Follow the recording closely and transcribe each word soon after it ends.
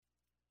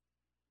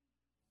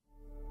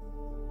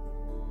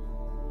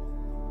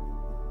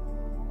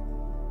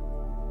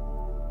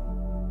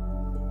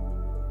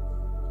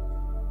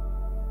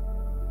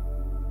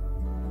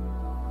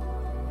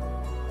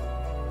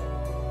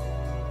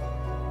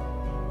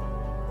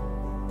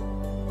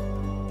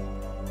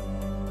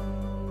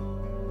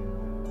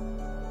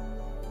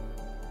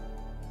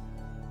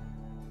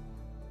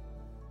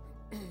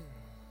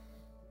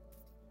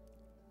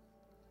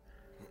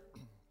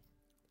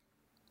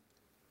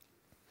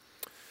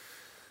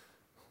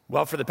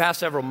Well, for the past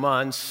several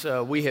months,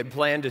 we had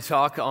planned to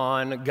talk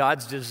on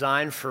God's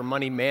design for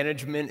money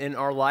management in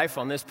our life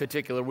on this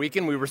particular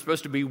weekend. We were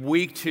supposed to be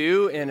week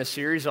 2 in a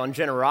series on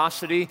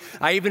generosity.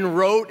 I even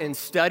wrote and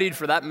studied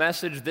for that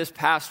message this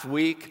past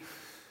week.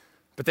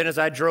 But then as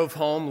I drove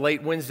home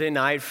late Wednesday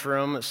night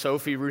from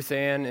Sophie, Ruth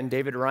Ann, and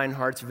David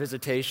Reinhardt's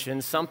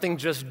visitation, something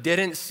just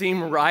didn't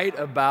seem right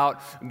about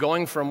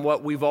going from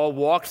what we've all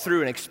walked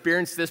through and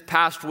experienced this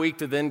past week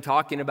to then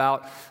talking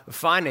about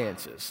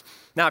finances.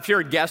 Now, if you're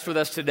a guest with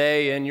us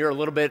today and you're a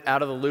little bit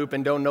out of the loop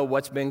and don't know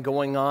what's been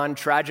going on,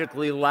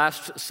 tragically,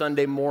 last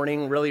Sunday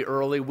morning, really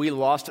early, we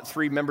lost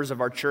 3 members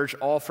of our church,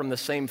 all from the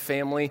same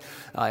family,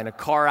 in a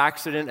car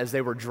accident as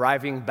they were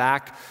driving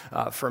back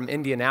from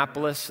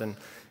Indianapolis. And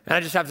I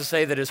just have to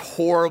say that as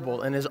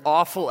horrible and as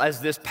awful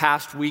as this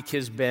past week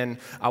has been,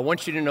 I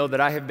want you to know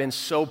that I have been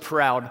so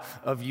proud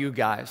of you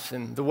guys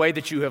and the way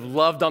that you have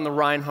loved on the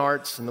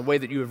Reinhardts and the way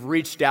that you have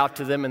reached out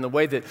to them and the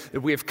way that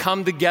we have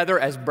come together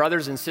as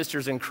brothers and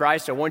sisters in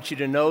Christ. I want you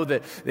to know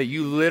that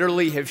you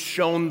literally have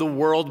shown the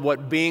world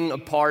what being a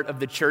part of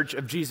the Church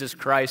of Jesus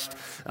Christ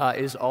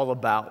is all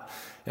about.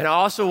 And I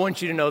also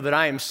want you to know that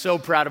I am so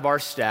proud of our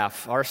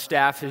staff. Our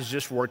staff has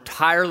just worked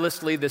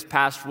tirelessly this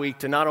past week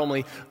to not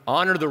only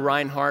honor the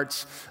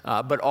Reinhardts,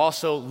 but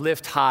also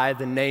lift high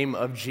the name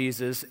of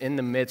Jesus in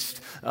the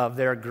midst of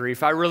their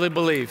grief. I really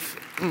believe.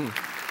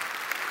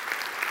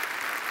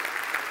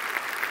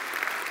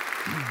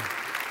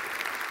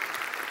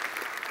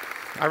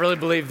 I really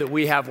believe that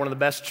we have one of the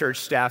best church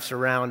staffs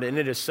around, and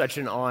it is such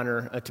an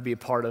honor to be a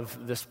part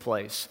of this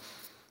place.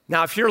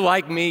 Now, if you're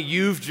like me,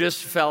 you've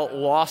just felt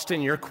lost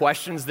in your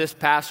questions this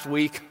past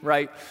week,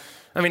 right?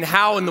 I mean,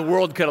 how in the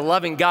world could a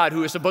loving God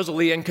who is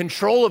supposedly in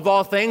control of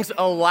all things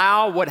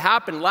allow what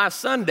happened last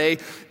Sunday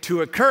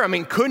to occur? I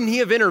mean, couldn't he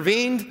have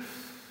intervened?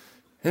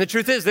 And the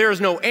truth is, there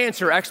is no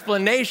answer,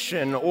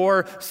 explanation,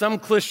 or some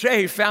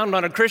cliche found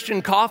on a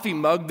Christian coffee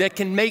mug that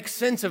can make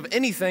sense of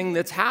anything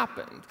that's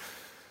happened.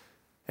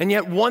 And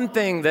yet one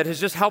thing that has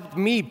just helped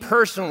me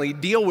personally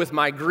deal with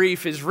my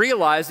grief is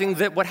realizing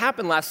that what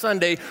happened last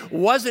Sunday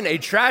wasn't a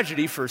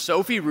tragedy for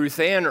Sophie, Ruth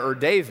Ann, or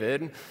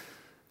David.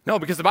 No,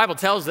 because the Bible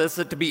tells us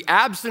that to be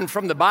absent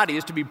from the body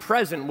is to be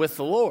present with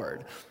the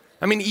Lord.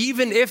 I mean,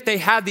 even if they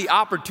had the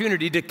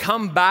opportunity to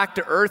come back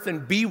to earth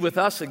and be with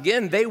us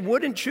again, they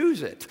wouldn't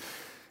choose it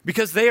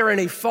because they are in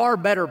a far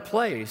better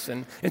place.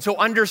 And so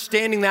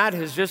understanding that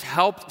has just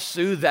helped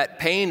soothe that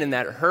pain and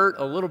that hurt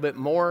a little bit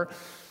more.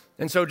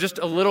 And so just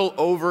a little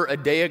over a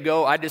day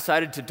ago, I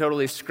decided to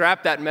totally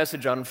scrap that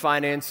message on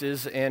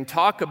finances and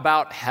talk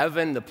about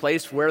heaven, the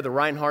place where the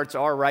Reinhardts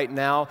are right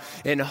now,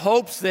 in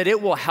hopes that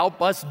it will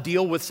help us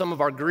deal with some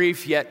of our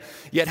grief, yet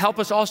help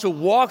us also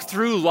walk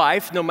through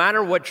life, no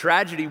matter what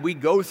tragedy we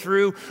go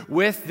through,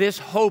 with this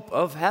hope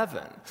of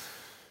heaven.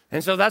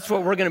 And so that's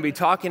what we're going to be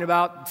talking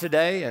about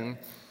today. And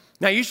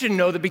now, you should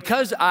know that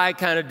because I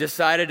kind of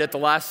decided at the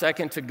last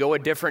second to go a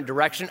different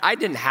direction, I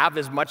didn't have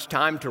as much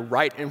time to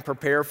write and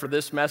prepare for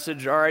this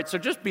message, all right? So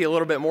just be a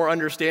little bit more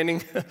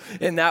understanding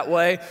in that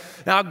way.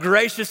 Now,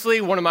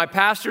 graciously, one of my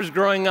pastors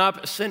growing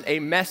up sent a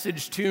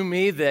message to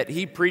me that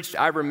he preached,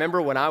 I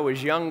remember, when I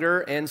was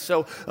younger. And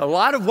so a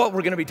lot of what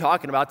we're going to be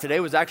talking about today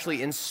was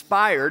actually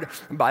inspired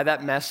by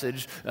that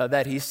message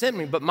that he sent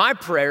me. But my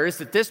prayer is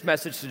that this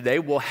message today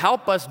will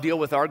help us deal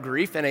with our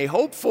grief in a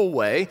hopeful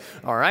way,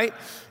 all right?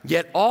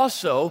 Yet also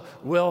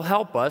will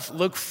help us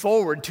look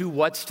forward to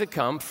what's to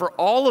come for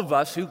all of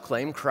us who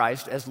claim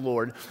Christ as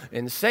Lord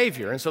and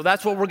Savior. And so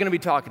that's what we're going to be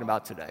talking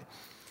about today.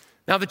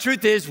 Now, the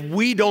truth is,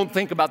 we don't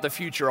think about the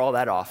future all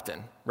that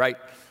often, right?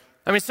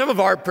 I mean, some of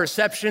our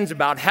perceptions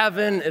about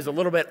heaven is a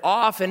little bit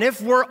off. And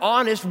if we're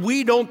honest,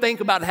 we don't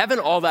think about heaven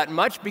all that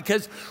much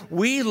because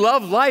we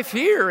love life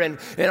here. And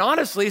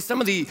honestly,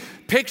 some of the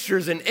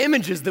pictures and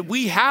images that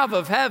we have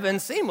of heaven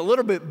seem a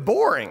little bit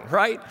boring,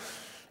 right?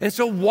 And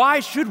so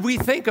why should we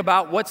think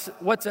about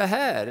what's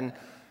ahead?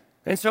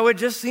 And so it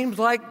just seems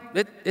like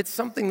it's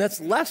something that's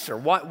lesser.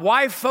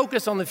 Why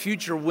focus on the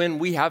future when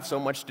we have so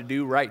much to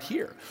do right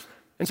here?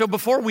 And so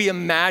before we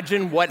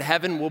imagine what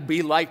heaven will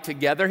be like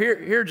together,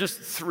 here are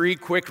just 3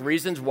 quick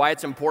reasons why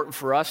it's important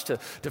for us to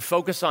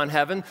focus on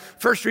heaven.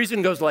 First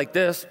reason goes like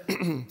this.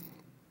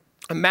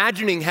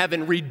 Imagining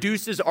heaven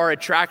reduces our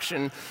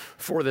attraction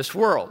for this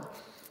world.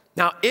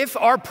 Now, if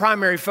our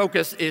primary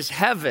focus is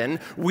heaven,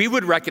 we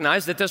would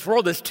recognize that this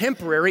world is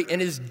temporary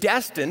and is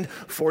destined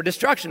for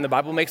destruction. The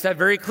Bible makes that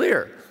very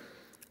clear.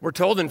 We're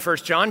told in 1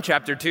 John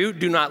chapter 2,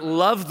 do not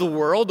love the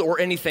world or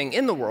anything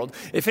in the world.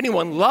 If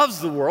anyone loves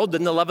the world,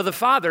 then the love of the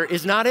Father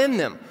is not in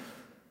them.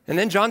 And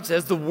then John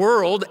says, the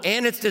world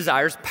and its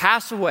desires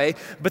pass away,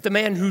 but the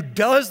man who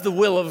does the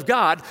will of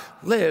God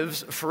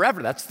lives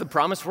forever. That's the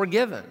promise we're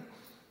given.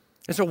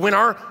 And so when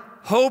our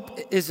hope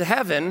is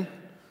heaven,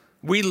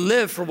 we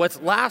live for what's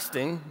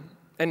lasting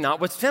and not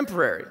what's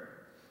temporary.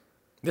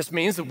 This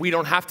means that we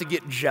don't have to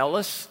get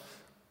jealous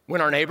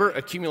when our neighbor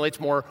accumulates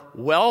more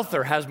wealth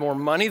or has more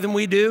money than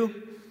we do.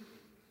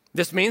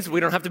 This means we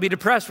don't have to be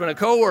depressed when a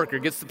coworker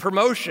gets the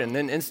promotion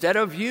and instead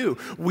of you.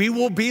 We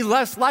will be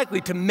less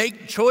likely to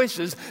make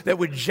choices that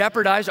would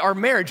jeopardize our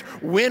marriage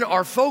when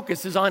our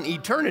focus is on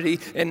eternity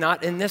and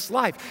not in this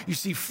life. You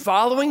see,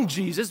 following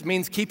Jesus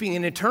means keeping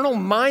an eternal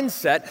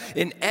mindset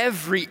in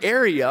every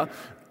area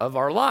of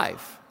our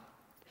life.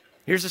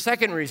 Here's the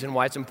second reason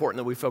why it's important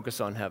that we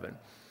focus on heaven.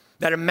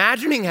 That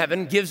imagining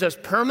heaven gives us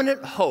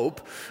permanent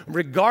hope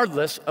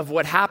regardless of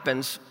what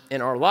happens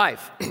in our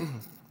life.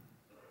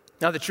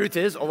 Now, the truth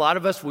is, a lot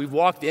of us, we've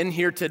walked in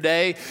here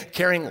today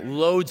carrying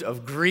loads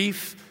of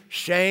grief,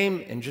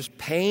 shame, and just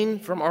pain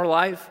from our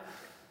life.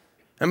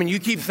 I mean, you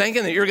keep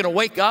thinking that you're going to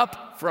wake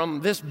up from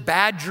this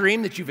bad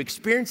dream that you've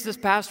experienced this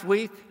past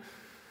week.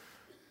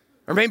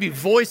 Or maybe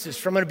voices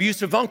from an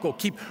abusive uncle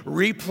keep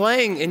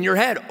replaying in your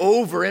head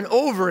over and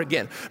over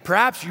again.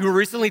 Perhaps you were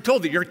recently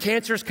told that your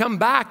cancer's come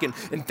back and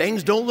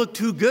things don't look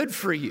too good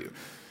for you.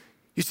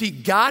 You see,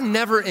 God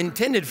never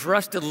intended for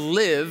us to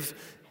live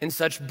in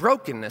such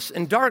brokenness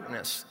and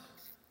darkness.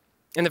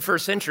 In the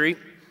first century,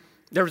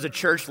 there was a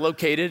church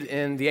located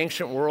in the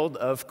ancient world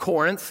of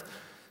Corinth,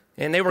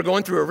 and they were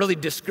going through a really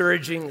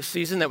discouraging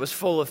season that was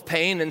full of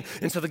pain.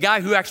 And so the guy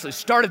who actually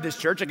started this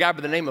church, a guy by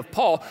the name of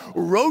Paul,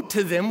 wrote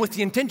to them with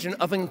the intention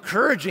of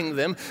encouraging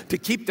them to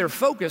keep their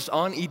focus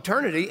on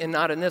eternity and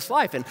not in this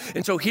life.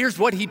 And so here's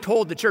what he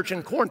told the church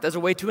in Corinth as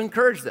a way to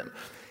encourage them.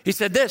 He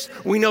said this: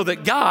 "We know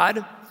that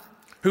God,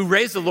 who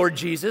raised the Lord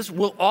Jesus,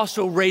 will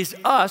also raise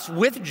us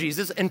with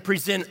Jesus and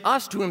present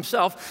us to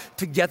himself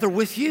together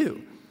with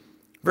you."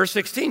 Verse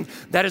 16,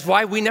 "That is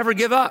why we never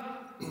give up.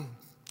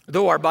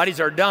 Though our bodies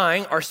are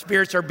dying, our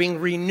spirits are being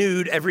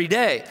renewed every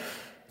day.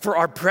 For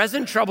our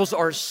present troubles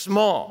are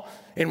small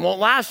and won't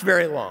last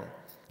very long.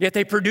 Yet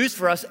they produce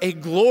for us a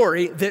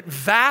glory that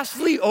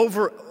vastly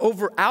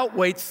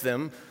outweighs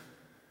them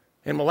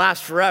and will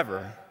last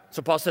forever."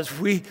 So Paul says,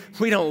 we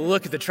don't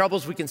look at the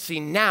troubles we can see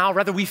now.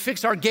 Rather, we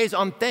fix our gaze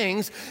on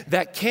things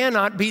that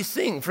cannot be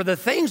seen. For the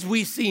things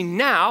we see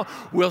now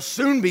will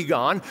soon be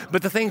gone,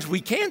 but the things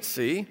we can't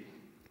see,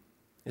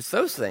 it's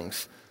those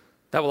things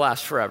that will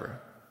last forever.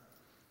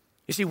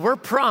 You see, we're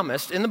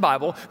promised in the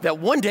Bible that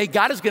one day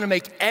God is going to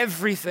make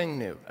everything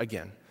new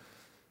again.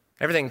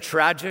 Everything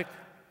tragic,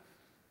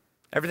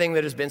 everything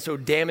that has been so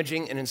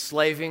damaging and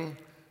enslaving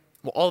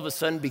will all of a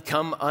sudden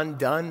become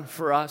undone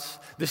for us.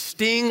 The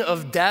sting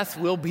of death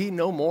will be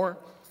no more.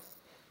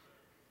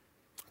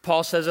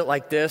 Paul says it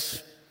like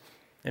this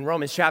in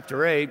Romans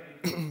chapter 8.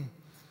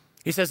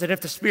 He says that if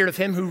the spirit of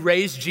him who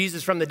raised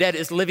Jesus from the dead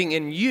is living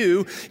in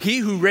you, he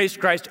who raised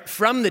Christ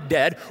from the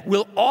dead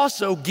will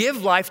also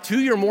give life to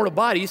your mortal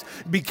bodies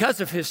because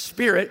of his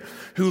spirit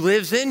who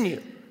lives in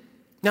you.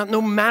 Now,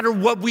 no matter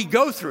what we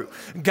go through,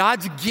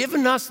 God's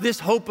given us this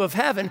hope of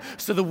heaven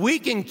so that we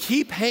can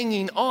keep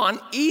hanging on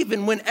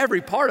even when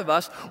every part of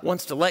us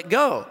wants to let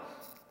go.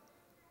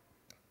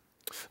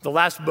 The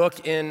last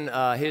book in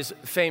his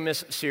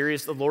famous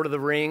series, The Lord of the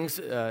Rings,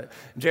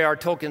 J.R.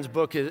 Tolkien's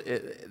book,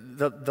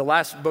 the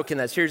last book in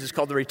that series is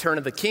called The Return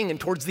of the King. And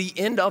towards the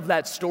end of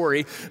that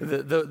story,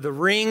 the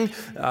ring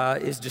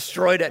is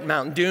destroyed at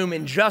Mount Doom.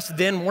 And just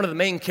then, one of the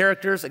main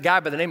characters, a guy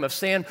by the name of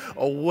Sam,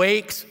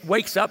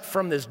 wakes up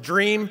from this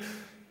dream.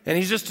 And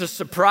he's just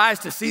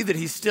surprised to see that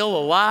he's still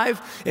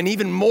alive. And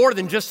even more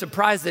than just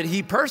surprised that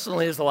he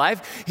personally is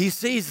alive, he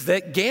sees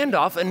that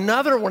Gandalf,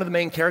 another one of the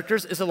main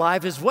characters, is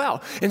alive as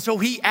well. And so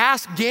he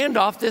asks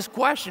Gandalf this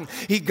question.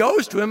 He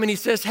goes to him and he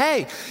says,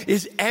 "Hey,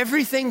 is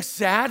everything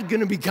sad going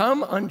to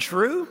become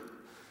untrue?"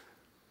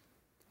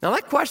 Now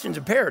that question's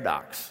a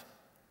paradox.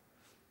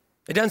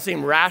 It doesn't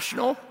seem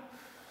rational.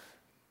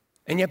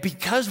 And yet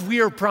because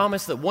we are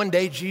promised that one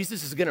day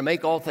Jesus is going to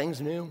make all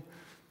things new,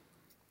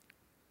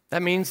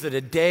 that means that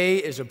a day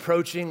is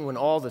approaching when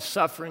all the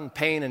suffering,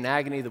 pain, and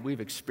agony that we've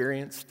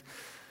experienced,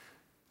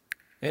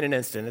 in an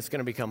instant, it's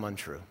going to become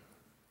untrue.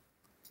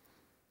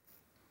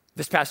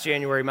 This past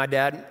January, my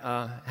dad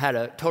had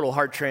a total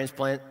heart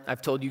transplant.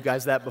 I've told you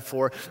guys that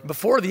before.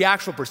 Before the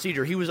actual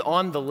procedure, he was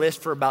on the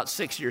list for about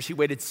 6 years. He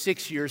waited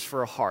 6 years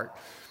for a heart.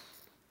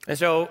 And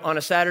so on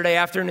a Saturday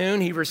afternoon,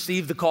 he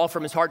received the call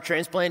from his heart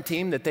transplant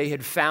team that they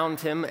had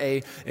found him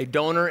a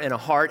donor and a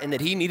heart and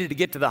that he needed to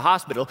get to the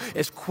hospital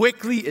as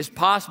quickly as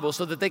possible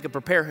so that they could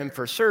prepare him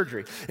for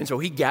surgery. And so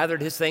he gathered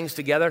his things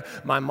together.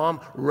 My mom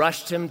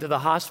rushed him to the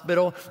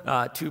hospital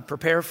to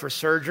prepare for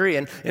surgery.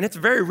 And it's a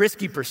very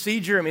risky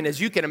procedure. I mean,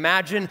 as you can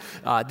imagine,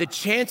 the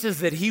chances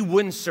that he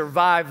wouldn't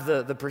survive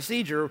the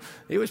procedure,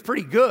 it was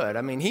pretty good.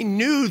 I mean, he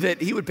knew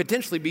that he would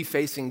potentially be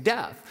facing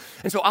death.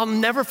 And so I'll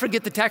never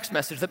forget the text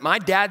message that my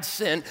dad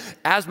sent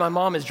as my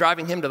mom is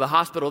driving him to the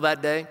hospital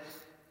that day.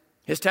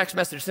 His text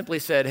message simply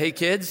said, "Hey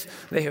kids,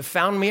 they have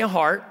found me a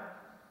heart.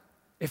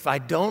 If I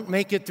don't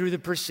make it through the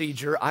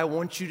procedure, I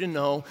want you to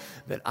know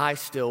that I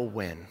still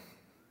win."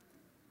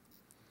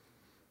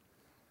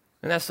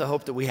 And that's the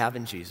hope that we have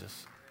in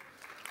Jesus.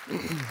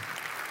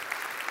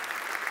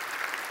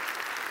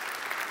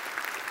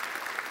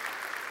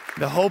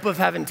 The hope of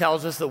heaven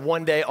tells us that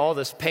one day all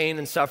this pain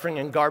and suffering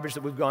and garbage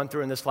that we've gone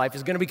through in this life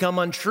is going to become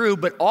untrue,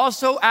 but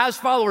also as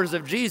followers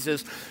of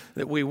Jesus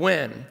that we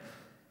win.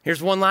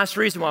 Here's one last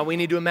reason why we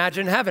need to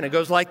imagine heaven. It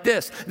goes like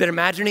this, that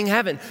imagining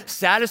heaven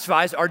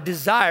satisfies our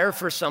desire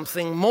for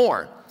something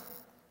more.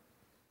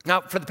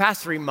 Now, for the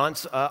past 3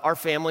 months, our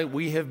family,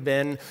 we have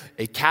been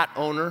a cat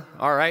owner,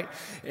 all right?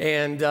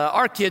 And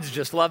our kids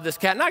just love this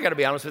cat. And I gotta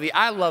be honest with you,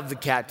 I love the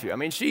cat too. I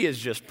mean, she is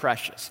just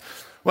precious.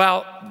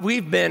 Well,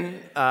 we've been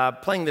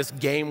playing this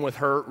game with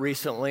her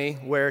recently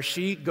where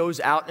she goes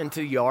out into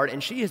the yard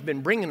and she has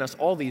been bringing us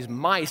all these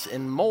mice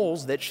and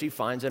moles that she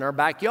finds in our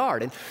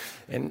backyard.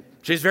 And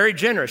she's very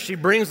generous. She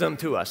brings them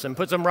to us and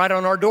puts them right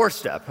on our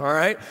doorstep, all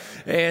right?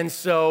 And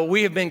so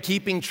we have been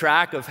keeping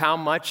track of how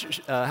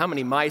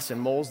many mice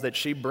and moles that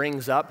she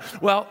brings up.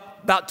 Well,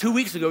 about 2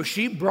 weeks ago,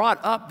 she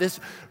brought up this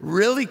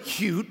really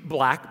cute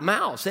black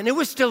mouse. And it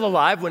was still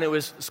alive when it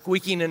was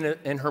squeaking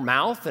in her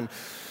mouth. And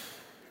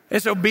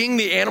so being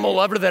the animal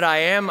lover that I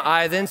am,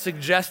 I then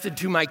suggested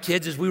to my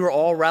kids as we were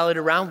all rallied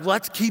around,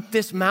 let's keep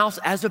this mouse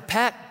as a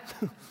pet.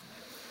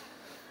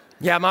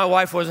 Yeah, my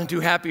wife wasn't too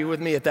happy with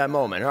me at that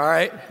moment, all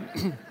right?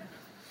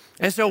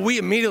 And so we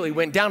immediately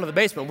went down to the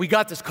basement. We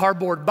got this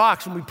cardboard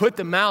box and we put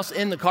the mouse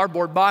in the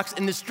cardboard box.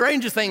 And the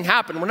strangest thing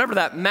happened, whenever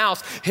that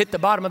mouse hit the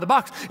bottom of the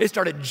box, it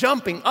started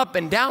jumping up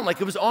and down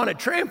like it was on a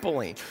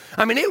trampoline.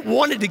 I mean, it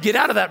wanted to get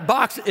out of that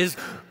box as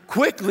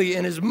quickly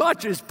and as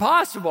much as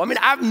possible. I mean,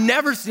 I've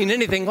never seen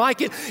anything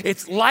like it.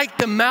 It's like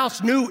the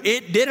mouse knew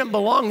it didn't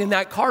belong in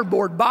that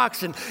cardboard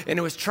box and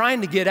it was trying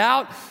to get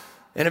out.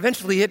 And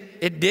eventually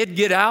it did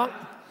get out.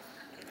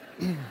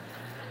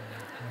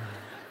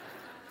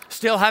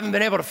 Still haven't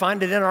been able to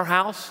find it in our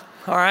house,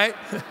 all right?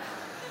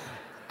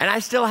 And I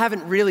still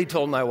haven't really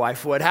told my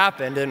wife what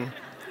happened. And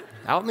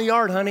out in the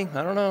yard, honey,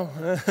 I don't know.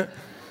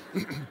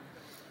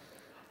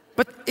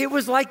 But it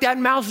was like that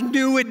mouse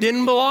knew it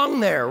didn't belong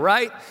there,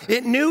 right?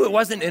 It knew it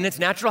wasn't in its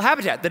natural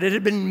habitat, that it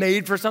had been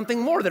made for something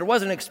more, that it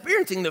wasn't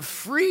experiencing the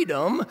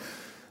freedom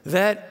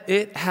that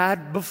it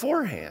had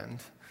beforehand.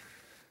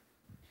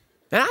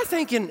 And I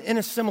think in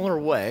a similar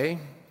way,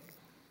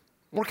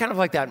 we're kind of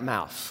like that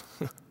mouse.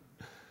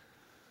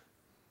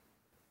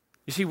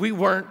 You see, we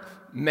weren't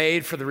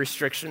made for the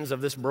restrictions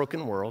of this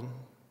broken world.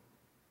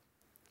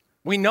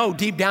 We know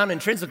deep down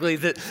intrinsically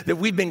that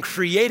we've been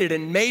created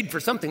and made for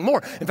something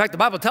more. In fact, the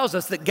Bible tells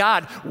us that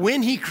God,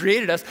 when He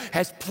created us,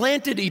 has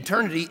planted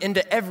eternity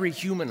into every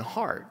human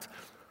heart.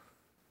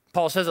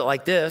 Paul says it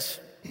like this.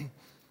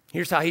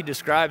 Here's how he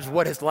describes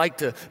what it's like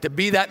to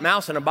be that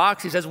mouse in a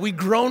box. He says, we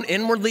groan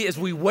inwardly as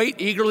we wait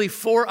eagerly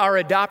for our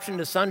adoption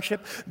to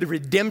sonship, the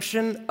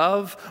redemption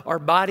of our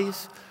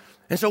bodies.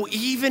 And so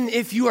even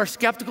if you are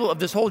skeptical of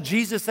this whole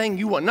Jesus thing,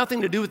 you want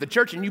nothing to do with the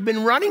church, and you've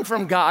been running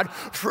from God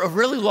for a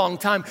really long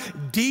time,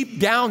 deep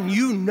down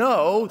you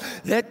know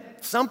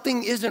that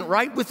something isn't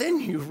right within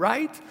you,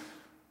 right?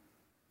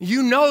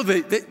 You know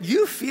that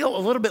you feel a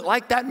little bit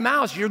like that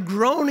mouse. You're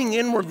groaning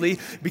inwardly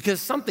because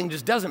something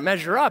just doesn't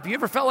measure up. You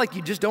ever felt like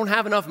you just don't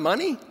have enough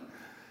money?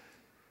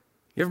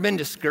 You ever been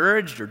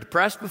discouraged or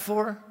depressed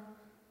before?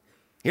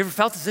 You ever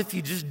felt as if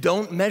you just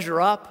don't measure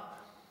up?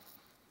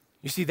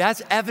 You see,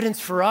 that's evidence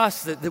for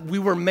us that we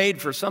were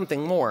made for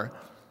something more.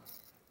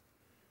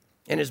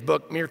 In his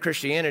book, Mere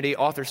Christianity,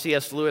 author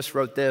C.S. Lewis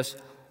wrote this.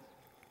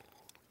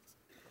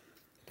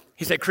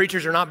 He said,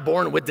 creatures are not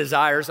born with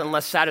desires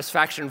unless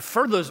satisfaction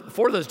for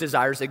those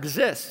desires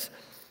exists.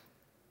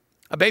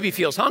 A baby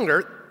feels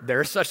hunger,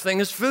 there is such thing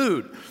as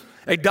food.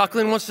 A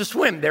duckling wants to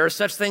swim, there is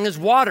such thing as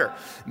water.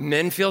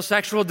 Men feel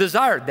sexual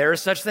desire, there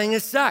is such thing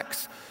as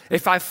sex.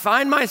 If I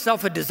find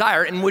myself a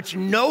desire in which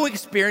no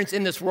experience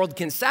in this world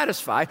can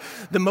satisfy,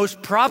 the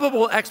most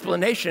probable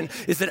explanation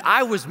is that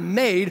I was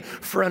made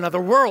for another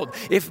world.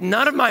 If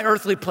none of my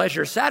earthly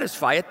pleasures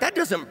satisfy it, that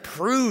doesn't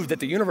prove that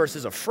the universe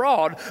is a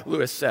fraud,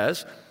 Lewis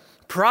says.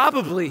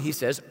 Probably, he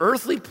says,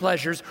 earthly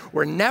pleasures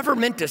were never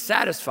meant to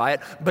satisfy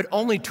it, but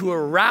only to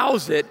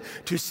arouse it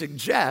to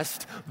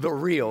suggest the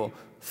real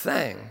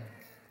thing.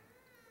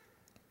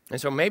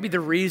 And so maybe the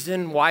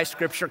reason why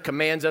Scripture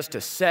commands us to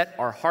set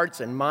our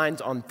hearts and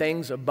minds on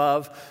things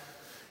above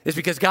is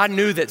because God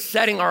knew that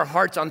setting our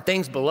hearts on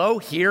things below,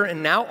 here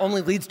and now,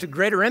 only leads to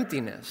greater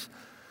emptiness.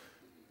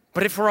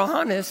 But if we're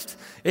honest,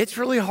 it's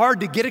really hard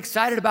to get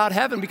excited about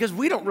heaven because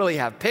we don't really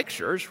have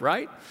pictures,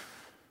 right?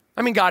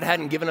 I mean, God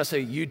hadn't given us a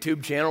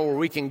YouTube channel where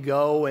we can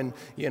go and,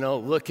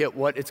 look at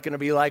what it's going to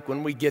be like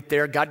when we get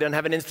there. God doesn't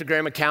have an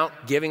Instagram account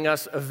giving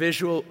us a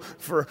visual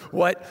for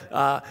what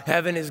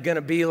heaven is going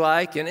to be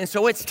like. And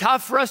so it's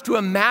tough for us to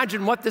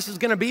imagine what this is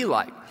going to be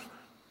like.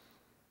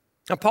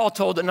 Now, Paul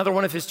told another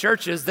one of his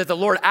churches that the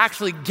Lord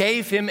actually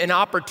gave him an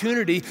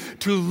opportunity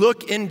to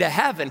look into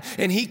heaven.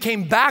 And he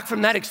came back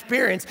from that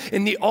experience,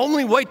 and the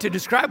only way to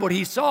describe what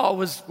he saw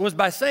was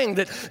by saying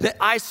that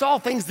I saw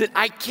things that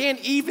I can't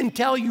even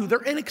tell you.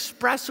 They're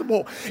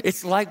inexpressible.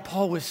 It's like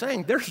Paul was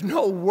saying, there's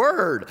no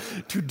word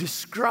to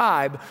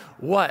describe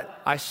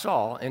what I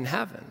saw in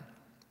heaven.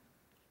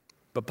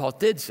 But Paul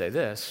did say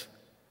this.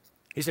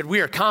 He said, we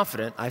are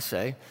confident, I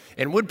say,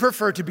 and would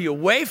prefer to be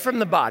away from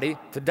the body,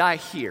 to die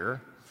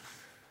here,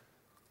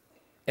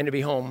 and to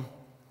be home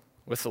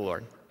with the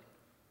Lord.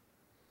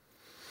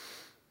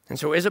 And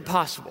so is it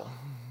possible?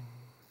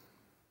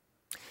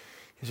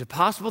 Is it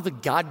possible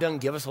that God doesn't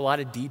give us a lot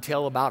of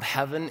detail about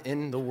heaven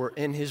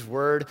in his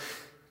word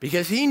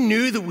because he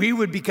knew that we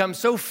would become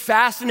so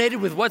fascinated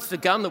with what's to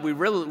come that we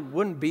really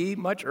wouldn't be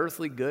much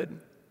earthly good?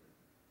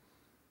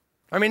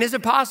 I mean, is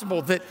it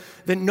possible that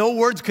no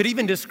words could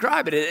even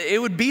describe it? It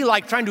would be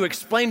like trying to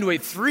explain to a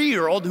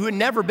 3-year-old who had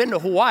never been to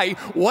Hawaii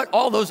what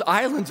all those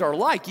islands are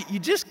like. You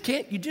just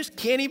can't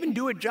even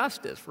do it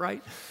justice,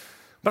 right?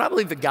 But I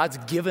believe that God's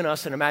given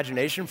us an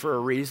imagination for a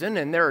reason,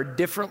 and there are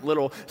different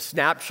little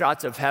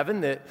snapshots of heaven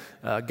that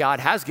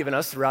God has given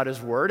us throughout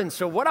his word. And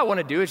so what I want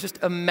to do is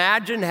just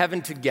imagine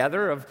heaven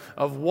together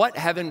of what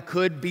heaven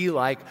could be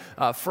like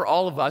for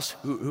all of us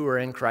who are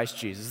in Christ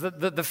Jesus.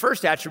 The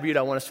first attribute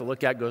I want us to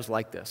look at goes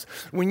like this.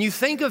 When you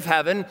think of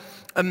heaven,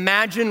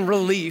 imagine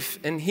relief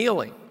and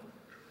healing.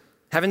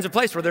 Heaven's a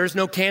place where there's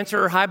no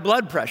cancer or high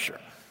blood pressure.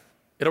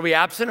 It'll be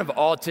absent of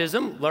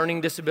autism, learning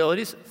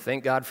disabilities.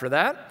 Thank God for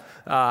that.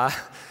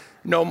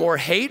 No more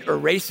hate or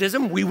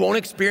racism. We won't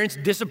experience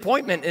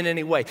disappointment in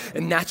any way.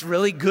 And that's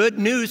really good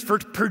news for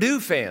Purdue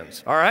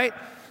fans, all right?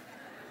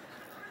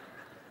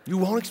 You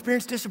won't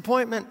experience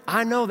disappointment.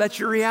 I know, that's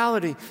your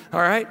reality, all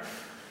right?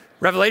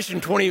 Revelation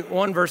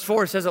 21 verse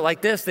 4 says it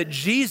like this, that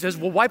Jesus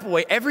will wipe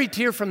away every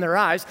tear from their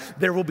eyes.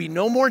 There will be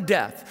no more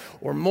death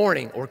or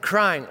mourning or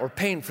crying or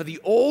pain, for the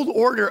old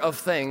order of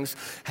things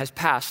has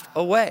passed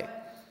away.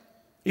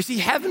 You see,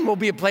 heaven will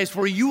be a place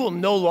where you will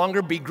no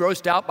longer be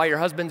grossed out by your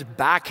husband's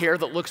back hair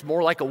that looks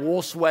more like a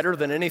wool sweater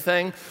than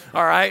anything,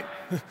 all right?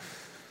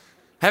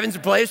 Heaven's a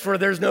place where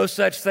there's no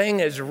such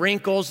thing as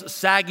wrinkles,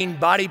 sagging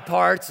body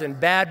parts, and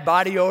bad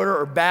body odor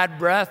or bad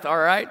breath, all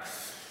right?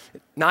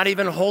 Not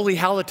even holy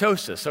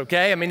halitosis,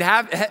 okay? I mean,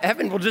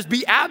 heaven will just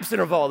be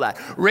absent of all that.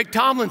 Rick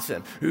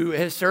Tomlinson, who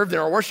has served in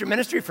our worship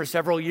ministry for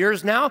several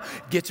years now,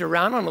 gets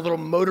around on a little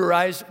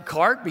motorized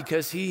cart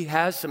because he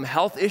has some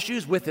health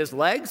issues with his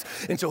legs.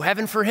 And so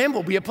heaven for him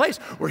will be a place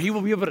where he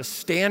will be able to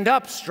stand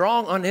up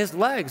strong on his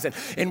legs.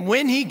 And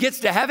when he gets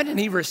to heaven and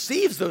he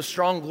receives those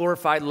strong,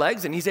 glorified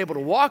legs and he's able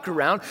to walk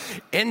around,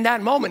 in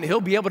that moment,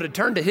 he'll be able to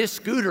turn to his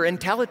scooter and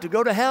tell it to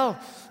go to hell,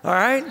 all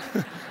right?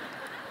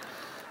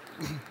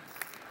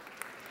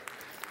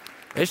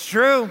 It's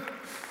true,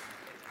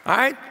 all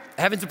right?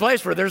 Heaven's a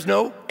place where there's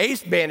no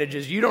ACE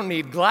bandages. You don't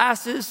need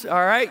glasses,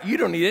 all right? You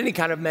don't need any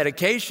kind of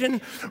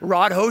medication.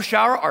 Rod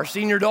Hoschauer, our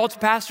senior adults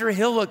pastor,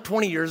 he'll look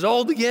 20 years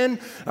old again,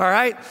 all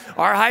right?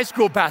 Our high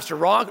school pastor,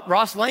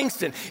 Ross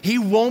Langston, he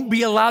won't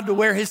be allowed to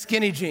wear his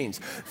skinny jeans.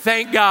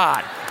 Thank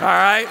God, all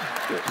right?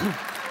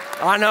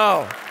 I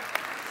know.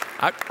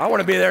 I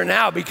want to be there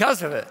now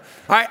because of it.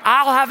 All right,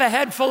 I'll have a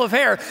head full of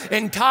hair,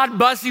 and Todd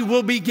Bussey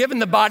will be given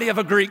the body of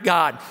a Greek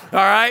god, all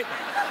right?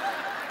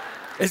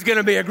 It's going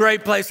to be a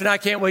great place, and I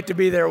can't wait to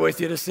be there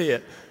with you to see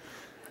it.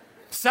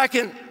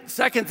 Second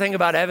thing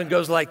about heaven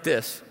goes like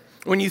this.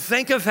 When you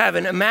think of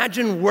heaven,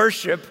 imagine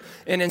worship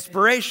and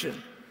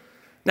inspiration.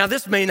 Now,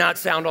 this may not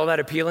sound all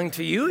that appealing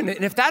to you, and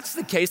if that's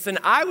the case, then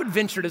I would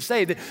venture to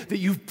say that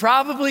you've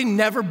probably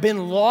never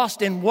been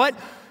lost in what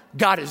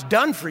God has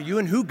done for you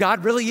and who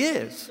God really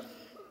is.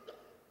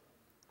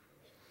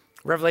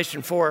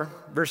 Revelation 4,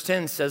 verse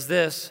 10 says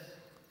this,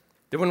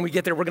 that when we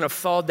get there, we're going to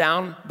fall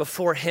down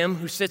before him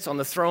who sits on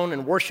the throne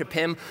and worship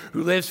him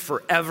who lives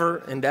forever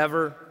and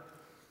ever.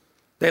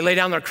 They lay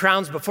down their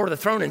crowns before the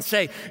throne and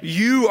say,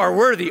 you are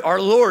worthy,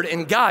 our Lord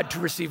and God, to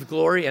receive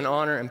glory and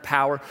honor and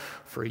power,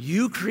 for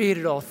you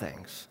created all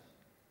things.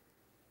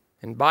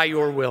 And by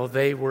your will,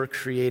 they were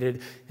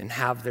created and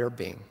have their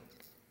being.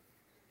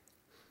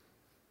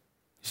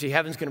 You see,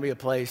 heaven's going to be a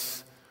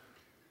place,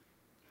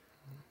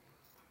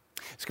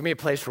 it's going to be a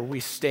place where we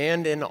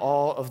stand in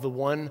awe of the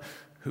one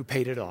who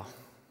paid it all.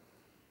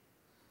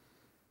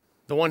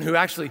 The one who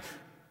actually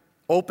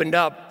opened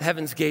up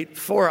heaven's gate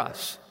for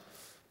us.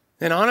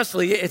 And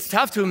honestly, it's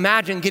tough to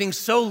imagine getting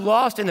so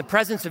lost in the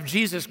presence of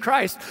Jesus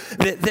Christ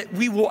that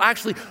we will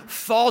actually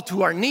fall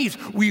to our knees.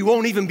 We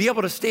won't even be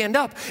able to stand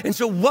up. And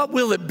so what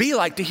will it be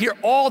like to hear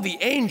all the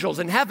angels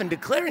in heaven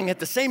declaring at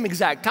the same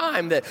exact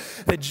time that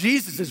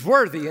Jesus is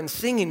worthy and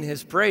singing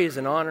his praise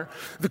and honor?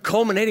 The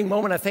culminating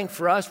moment, I think,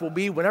 for us will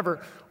be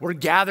whenever we're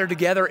gathered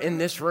together in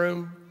this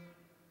room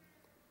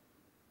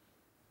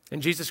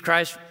and Jesus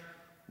Christ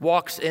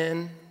walks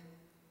in,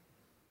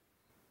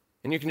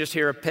 and you can just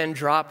hear a pin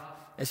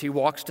drop as he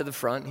walks to the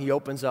front. He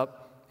opens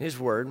up his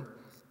word,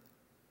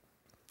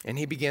 and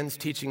he begins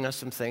teaching us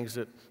some things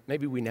that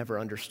maybe we never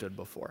understood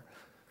before.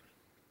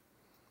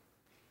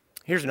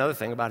 Here's another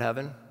thing about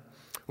heaven.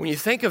 When you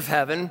think of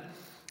heaven,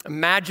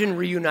 imagine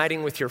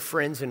reuniting with your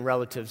friends and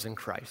relatives in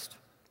Christ.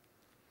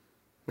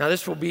 Now,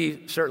 this will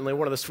be certainly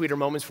one of the sweeter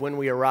moments when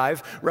we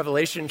arrive.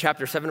 Revelation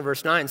chapter 7,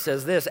 verse 9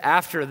 says this,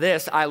 after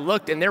this, I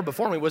looked, and there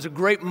before me was a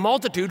great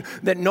multitude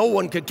that no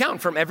one could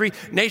count from every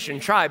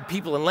nation, tribe,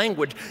 people, and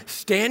language,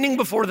 standing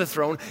before the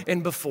throne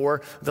and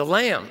before the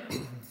Lamb.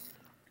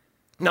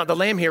 Now, the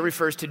Lamb here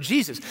refers to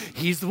Jesus.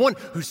 He's the one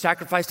who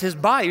sacrificed his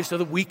body so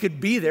that we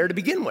could be there to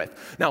begin with.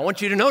 Now, I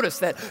want you to notice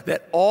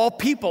that all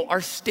people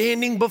are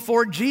standing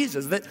before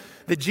Jesus,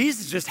 that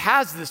Jesus just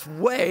has this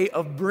way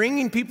of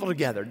bringing people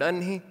together,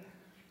 doesn't he?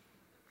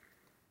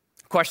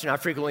 Question I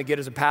frequently get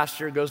as a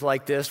pastor goes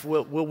like this: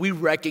 will we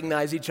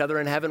recognize each other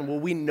in heaven? Will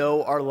we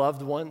know our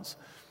loved ones?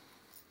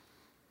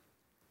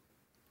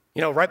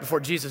 You know, right before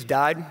Jesus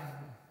died,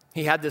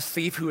 he had this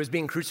thief who was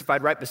being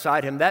crucified right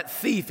beside him. That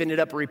thief ended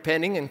up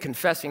repenting and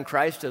confessing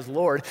Christ as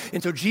Lord.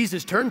 And so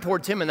Jesus turned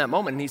towards him in that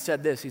moment and he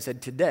said this. He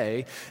said,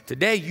 today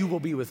you will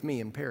be with me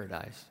in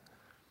paradise.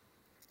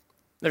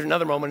 There's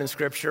another moment in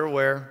Scripture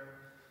where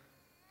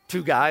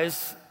two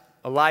guys,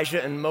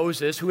 Elijah and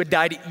Moses, who had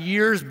died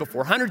years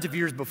before, hundreds of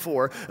years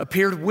before,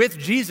 appeared with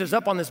Jesus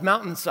up on this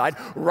mountainside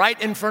right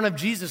in front of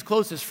Jesus'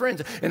 closest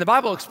friends. And the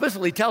Bible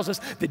explicitly tells us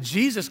that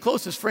Jesus'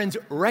 closest friends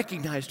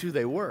recognized who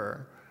they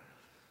were.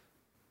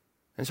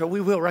 And so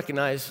we will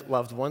recognize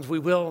loved ones. We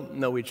will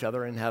know each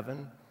other in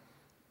heaven.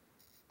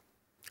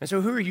 And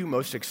so who are you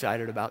most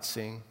excited about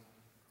seeing?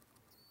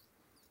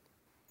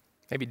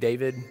 Maybe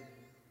David,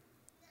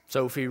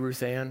 Sophie,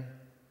 Ruth Ann.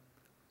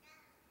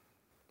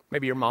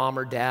 Maybe your mom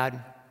or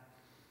dad.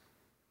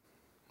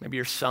 Maybe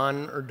your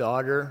son or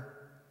daughter.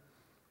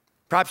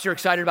 Perhaps you're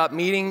excited about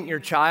meeting your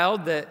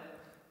child that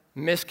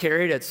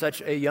miscarried at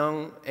such a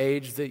young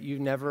age that you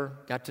never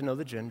got to know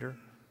the gender.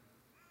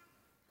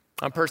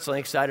 I'm personally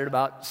excited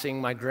about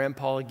seeing my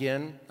grandpa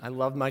again. I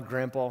love my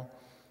grandpa.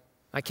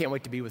 I can't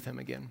wait to be with him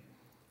again.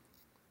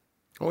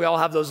 And we all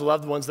have those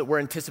loved ones that we're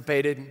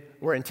anticipating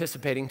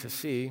to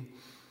see.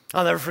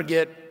 I'll never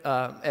forget,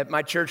 at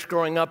my church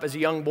growing up as a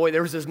young boy,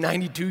 there was this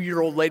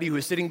 92-year-old lady who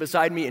was sitting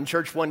beside me in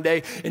church one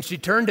day, and she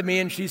turned to me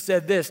and she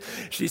said this.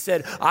 She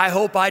said, "I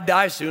hope I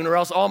die soon, or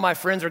else all my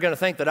friends are going to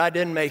think that I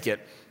didn't make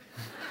it."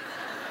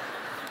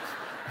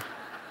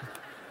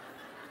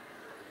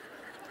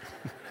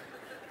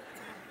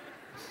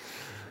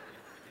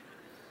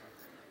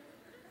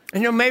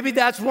 And maybe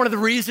that's one of the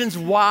reasons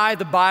why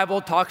the Bible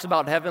talks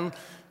about heaven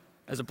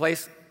as a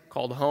place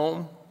called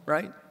home,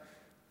 right?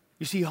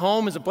 You see,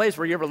 home is a place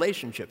where your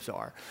relationships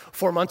are.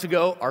 4 months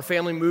ago, our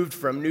family moved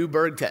from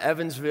Newburgh to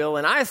Evansville,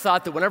 and I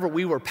thought that whenever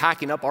we were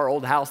packing up our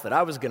old house that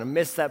I was going to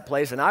miss that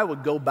place and I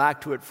would go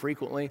back to it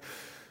frequently.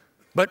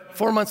 But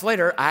 4 months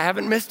later, I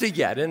haven't missed it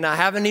yet, and I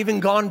haven't even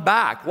gone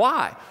back.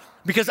 Why?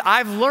 Because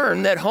I've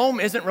learned that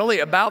home isn't really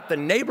about the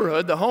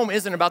neighborhood. The home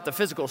isn't about the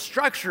physical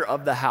structure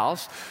of the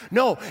house.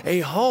 No, a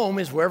home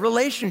is where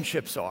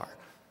relationships are.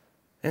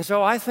 And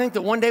so I think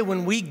that one day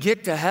when we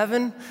get to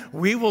heaven,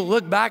 we will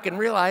look back and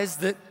realize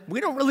that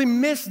we don't really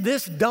miss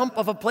this dump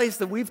of a place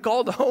that we've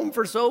called home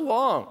for so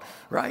long,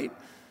 right?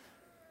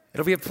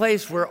 It'll be a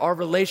place where our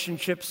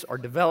relationships are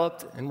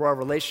developed and where our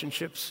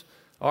relationships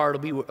are.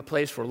 It'll be a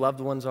place where loved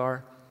ones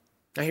are.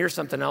 Now here's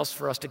something else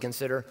for us to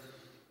consider.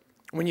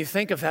 When you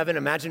think of heaven,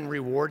 imagine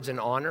rewards and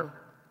honor.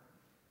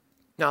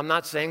 Now, I'm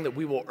not saying that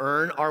we will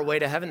earn our way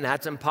to heaven.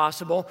 That's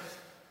impossible.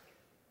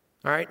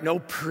 All right, no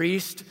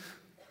priest,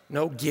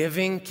 no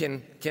giving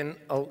can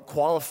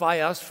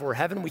qualify us for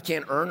heaven. We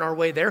can't earn our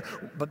way there.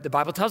 But the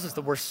Bible tells us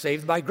that we're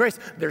saved by grace.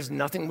 There's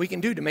nothing we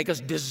can do to make us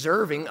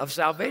deserving of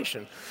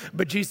salvation.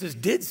 But Jesus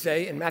did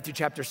say in Matthew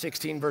chapter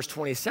 16, verse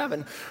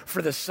 27,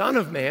 "For the Son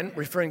of Man,"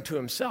 referring to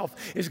himself,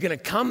 "is going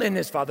to come in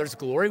his Father's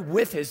glory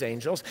with his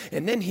angels,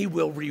 and then he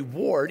will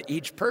reward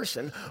each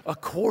person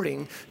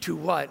according to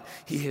what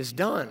he has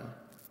done."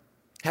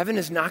 Heaven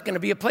is not going to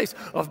be a place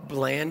of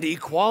bland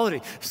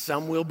equality.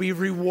 Some will be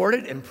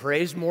rewarded and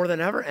praised more than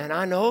ever. And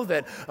I know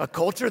that a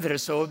culture that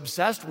is so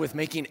obsessed with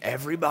making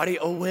everybody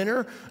a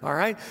winner, all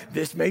right,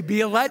 this may be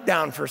a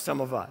letdown for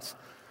some of us.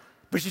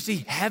 But you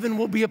see, heaven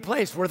will be a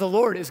place where the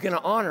Lord is going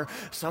to honor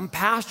some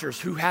pastors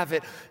who have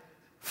it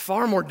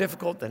far more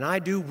difficult than I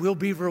do, will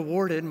be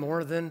rewarded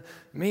more than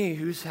me,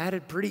 who's had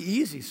it pretty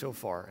easy so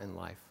far in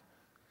life.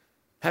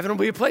 Heaven will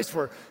be a place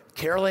where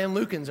Carol Ann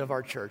Lukens of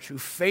our church, who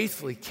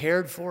faithfully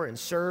cared for and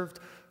served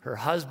her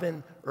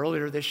husband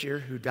earlier this year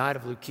who died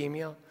of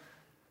leukemia,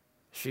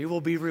 she will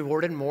be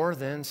rewarded more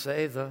than,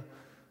 say, the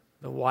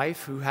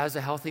wife who has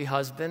a healthy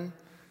husband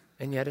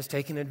and yet is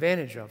taking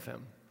advantage of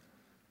him.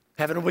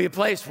 Heaven will be a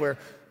place where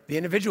the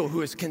individual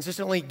who has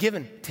consistently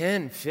given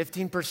 10,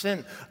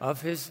 15%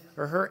 of his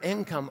or her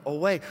income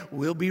away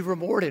will be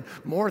rewarded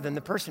more than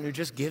the person who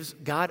just gives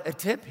God a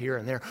tip here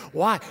and there.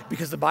 Why?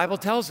 Because the Bible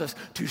tells us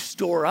to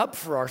store up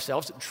for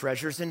ourselves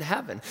treasures in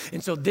heaven.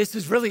 And so this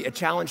is really a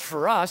challenge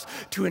for us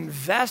to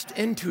invest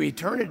into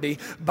eternity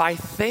by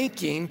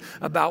thinking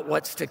about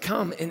what's to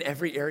come in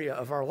every area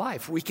of our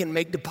life. We can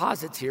make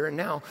deposits here and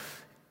now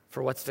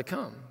for what's to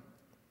come.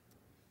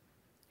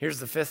 Here's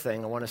the fifth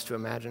thing I want us to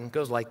imagine. It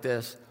goes like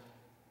this.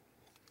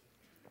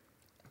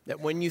 That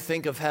when you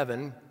think of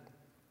heaven,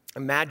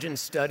 imagine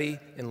study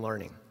and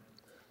learning.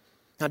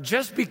 Now,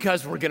 just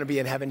because we're going to be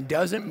in heaven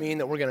doesn't mean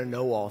that we're going to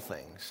know all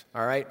things,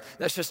 all right?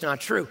 That's just not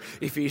true.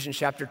 Ephesians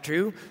chapter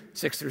 2,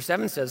 6 through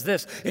 7 says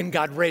this, "And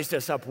God raised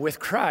us up with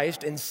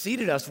Christ and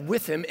seated us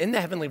with him in the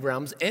heavenly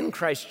realms in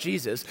Christ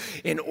Jesus,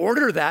 in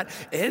order that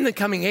in the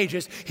coming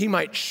ages he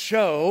might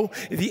show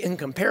the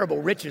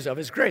incomparable riches of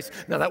his grace."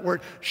 Now, that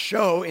word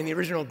show in the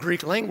original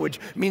Greek language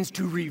means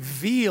to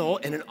reveal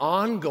in an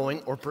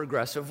ongoing or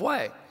progressive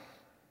way.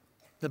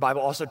 The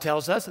Bible also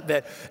tells us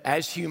that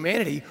as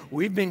humanity,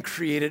 we've been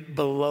created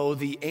below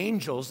the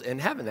angels in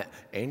heaven, that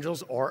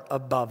angels are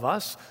above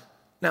us.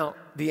 Now,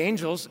 the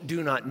angels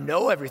do not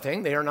know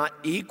everything. They are not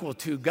equal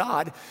to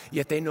God,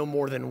 yet they know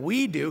more than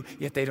we do,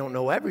 yet they don't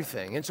know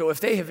everything. And so if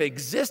they have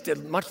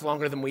existed much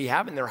longer than we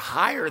have and they're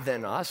higher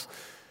than us,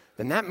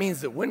 then that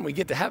means that when we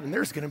get to heaven,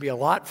 there's going to be a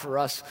lot for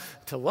us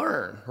to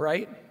learn,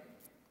 right?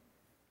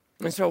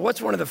 And so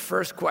what's one of the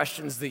first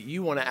questions that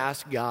you want to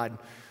ask God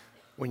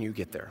when you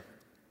get there?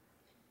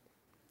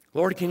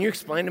 Lord, can you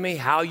explain to me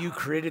how you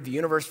created the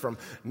universe from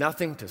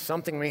nothing to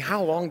something? I mean,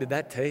 how long did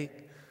that take?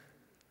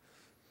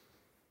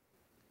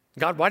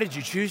 God, why did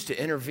you choose to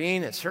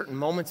intervene at certain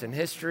moments in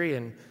history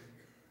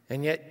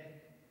and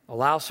yet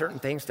allow certain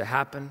things to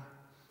happen?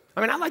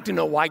 I mean, I'd like to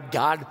know why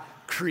God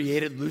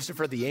created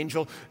Lucifer, the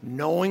angel,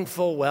 knowing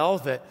full well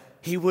that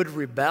he would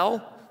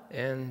rebel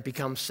and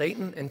become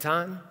Satan in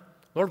time.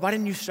 Lord, why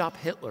didn't you stop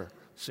Hitler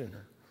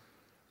sooner?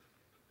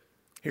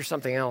 Here's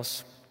something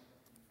else.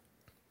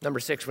 Number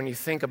 6, when you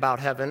think about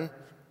heaven,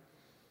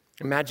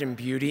 imagine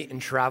beauty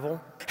and travel.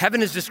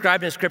 Heaven is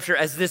described in Scripture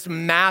as this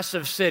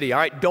massive city, all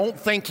right? Don't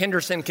think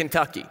Henderson,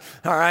 Kentucky,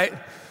 all right?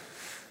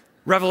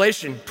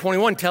 Revelation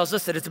 21 tells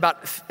us that it's about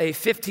a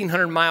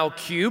 1,500-mile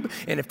cube,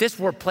 and if this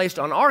were placed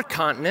on our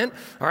continent,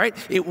 all right,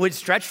 it would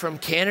stretch from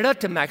Canada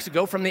to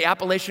Mexico, from the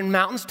Appalachian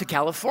Mountains to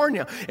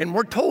California. And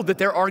we're told that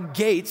there are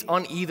gates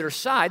on either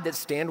side that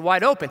stand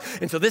wide open.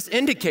 And so this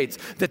indicates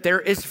that there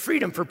is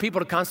freedom for people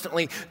to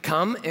constantly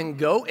come and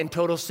go in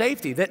total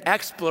safety, that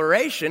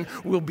exploration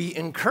will be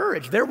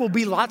encouraged. There will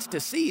be lots to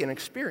see and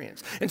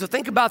experience. And so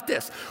think about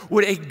this.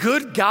 Would a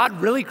good God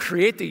really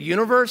create the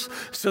universe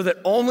so that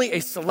only a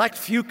select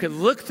few could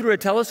look through a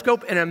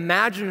telescope and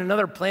imagine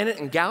another planet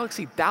and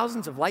galaxy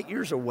thousands of light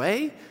years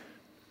away?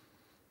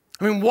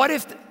 I mean, what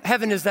if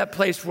heaven is that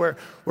place where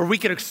we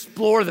could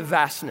explore the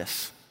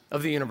vastness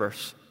of the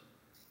universe?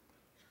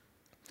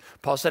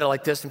 Paul said it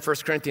like this in 1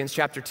 Corinthians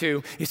chapter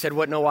 2. He said,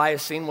 what no eye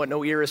has seen, what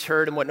no ear has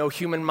heard, and what no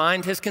human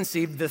mind has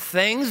conceived, the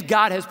things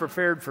God has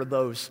prepared for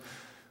those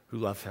who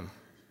love him.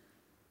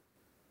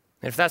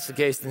 And if that's the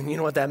case, then you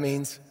know what that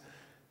means?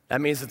 That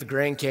means that the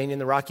Grand Canyon,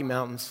 the Rocky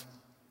Mountains,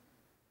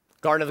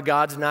 Garden of the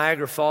Gods,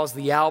 Niagara Falls,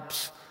 the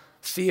Alps,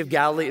 Sea of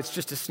Galilee, it's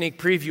just a sneak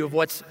preview of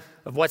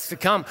what's to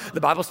come.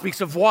 The Bible speaks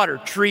of water,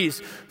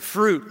 trees,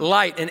 fruit,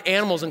 light, and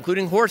animals,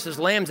 including horses,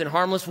 lambs, and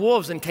harmless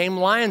wolves, and tame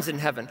lions in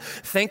heaven.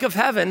 Think of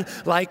heaven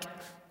like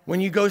when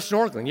you go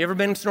snorkeling. You ever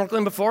been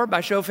snorkeling before, by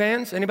show of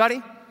hands?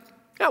 Anybody?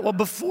 Yeah, well,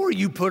 before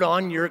you put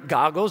on your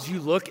goggles,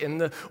 you look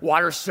and the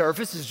water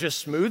surface is just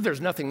smooth.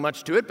 There's nothing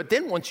much to it. But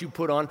then once you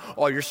put on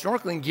all your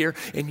snorkeling gear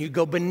and you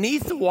go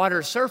beneath the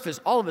water surface,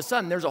 all of a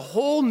sudden there's a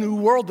whole new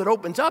world that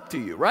opens up to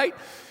you, right?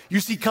 You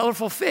see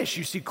colorful fish,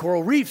 you see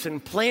coral reefs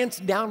and plants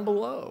down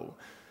below.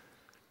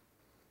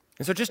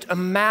 And so just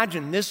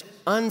imagine this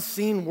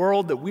unseen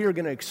world that we are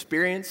going to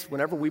experience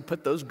whenever we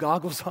put those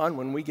goggles on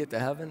when we get to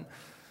heaven.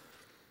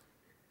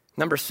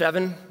 Number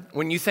 7,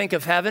 when you think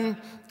of heaven,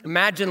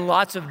 imagine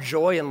lots of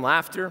joy and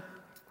laughter.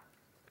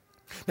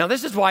 Now,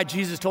 this is why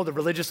Jesus told the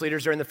religious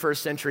leaders during the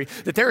first century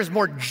that there is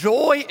more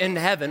joy in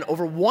heaven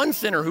over one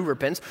sinner who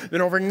repents than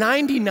over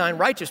 99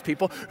 righteous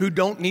people who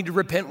don't need to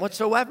repent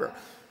whatsoever.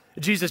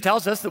 Jesus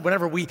tells us that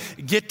whenever we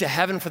get to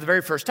heaven for the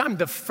very first time,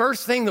 the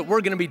first thing that we're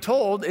going to be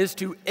told is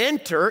to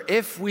enter,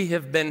 if we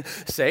have been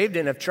saved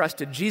and have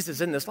trusted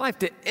Jesus in this life,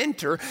 to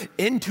enter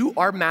into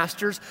our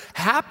Master's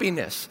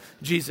happiness,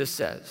 Jesus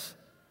says.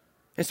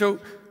 And so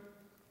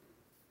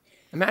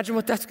imagine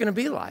what that's going to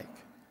be like.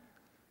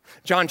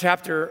 Luke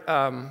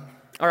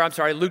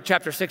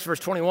chapter 6, verse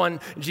 21,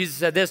 Jesus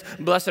said this,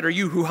 blessed are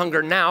you who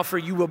hunger now, for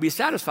you will be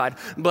satisfied.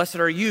 Blessed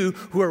are you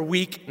who are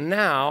weak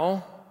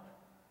now,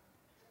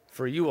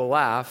 for you will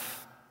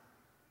laugh.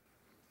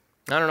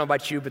 I don't know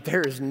about you, but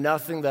there is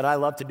nothing that I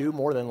love to do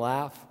more than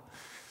laugh.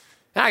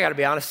 And I got to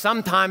be honest,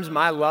 sometimes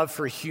my love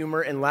for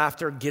humor and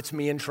laughter gets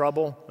me in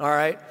trouble, all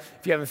right?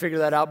 If you haven't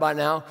figured that out by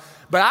now.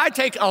 But I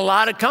take a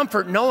lot of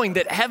comfort knowing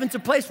that heaven's a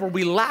place where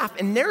we laugh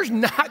and there's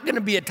not going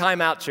to be a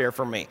timeout chair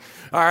for me,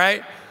 all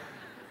right?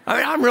 I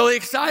mean, I'm really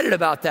excited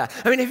about that.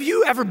 I mean, have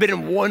you ever been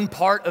in one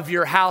part of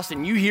your house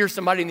and you hear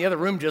somebody in the other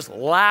room just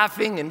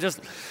laughing and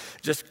just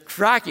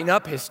cracking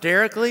up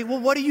hysterically? Well,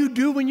 what do you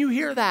do when you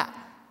hear that?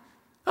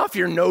 Well, if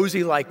you're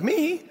nosy like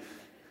me,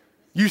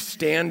 you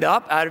stand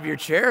up out of your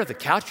chair or the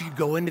couch, you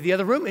go into the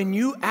other room and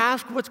you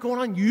ask what's going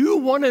on. You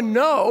want to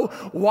know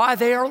why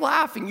they are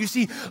laughing. You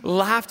see,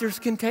 laughter's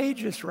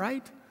contagious,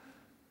 right?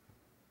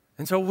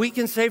 And so we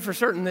can say for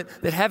certain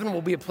that heaven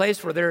will be a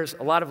place where there's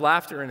a lot of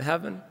laughter in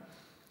heaven.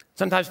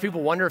 Sometimes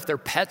people wonder if their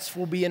pets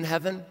will be in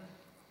heaven.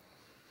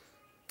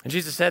 And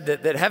Jesus said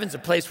that heaven's a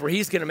place where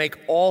he's going to make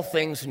all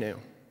things new,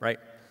 right?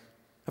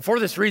 For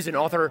this reason,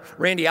 author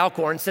Randy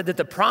Alcorn said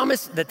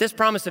that this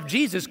promise of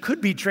Jesus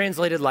could be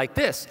translated like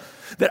this,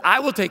 that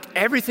I will take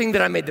everything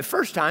that I made the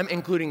first time,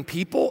 including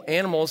people,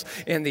 animals,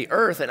 and the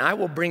earth, and I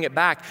will bring it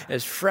back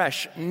as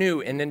fresh,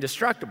 new, and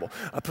indestructible.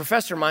 A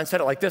professor of mine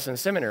said it like this in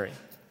seminary.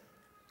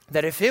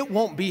 that if it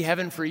won't be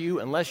heaven for you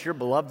unless your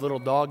beloved little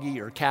doggy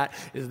or cat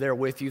is there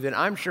with you, then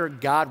I'm sure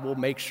God will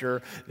make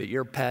sure that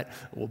your pet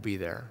will be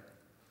there.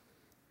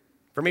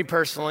 For me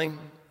personally,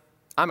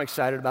 I'm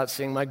excited about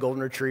seeing my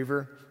golden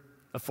retriever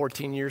of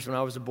 14 years when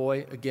I was a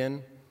boy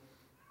again.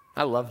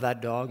 I love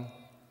that dog.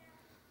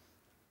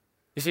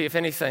 You see, if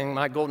anything,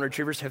 my golden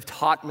retrievers have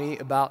taught me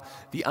about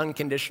the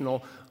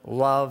unconditional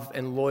love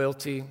and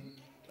loyalty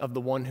of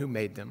the one who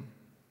made them.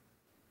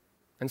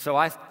 And so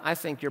I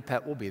think your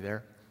pet will be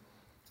there.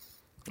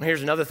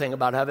 Here's another thing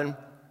about heaven.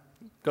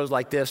 It goes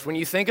like this. When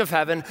you think of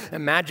heaven,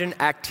 imagine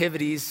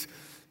activities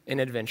and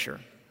adventure.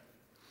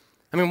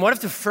 I mean, what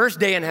if the first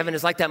day in heaven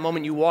is like that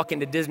moment you walk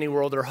into Disney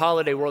World or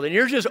Holiday World and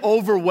you're just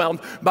overwhelmed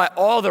by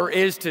all there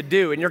is to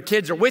do and your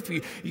kids are with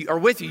you,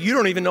 you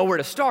don't even know where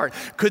to start.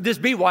 Could this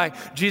be why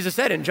Jesus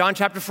said in John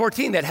chapter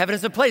 14 that heaven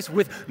is a place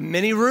with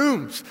many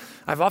rooms?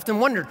 I've often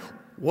wondered,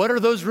 what are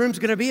those rooms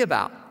going to be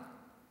about?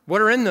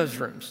 What are in those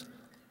rooms?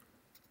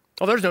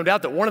 Well, there's no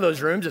doubt that one of those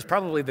rooms is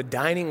probably the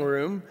dining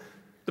room.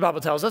 The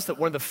Bible tells us that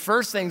one of the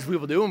first things we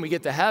will do when we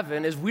get to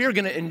heaven is we are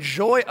going to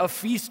enjoy a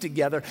feast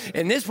together.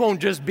 And this won't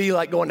just be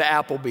like going to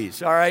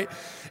Applebee's, all right?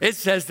 It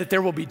says that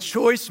there will be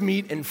choice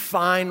meat and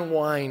fine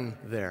wine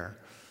there.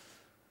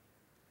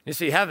 You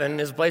see, heaven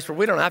is a place where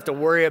we don't have to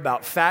worry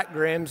about fat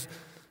grams,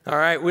 all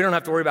right? We don't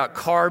have to worry about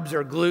carbs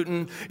or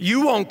gluten.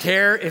 You won't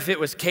care if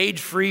it was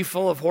cage-free,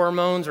 full of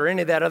hormones, or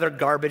any of that other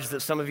garbage that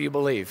some of you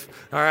believe,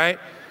 all right?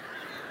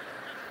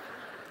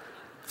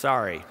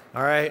 Sorry,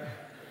 all right?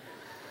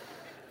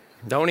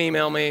 Don't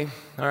email me,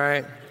 all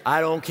right?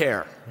 I don't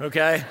care,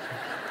 okay?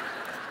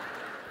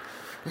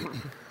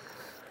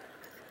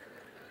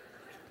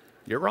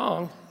 You're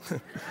wrong.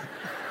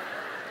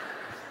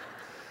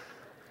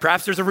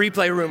 Perhaps there's a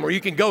replay room where you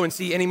can go and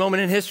see any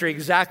moment in history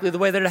exactly the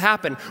way that it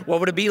happened. What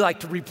would it be like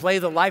to replay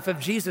the life of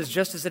Jesus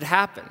just as it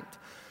happened?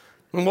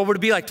 And what would it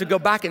be like to go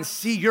back and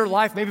see your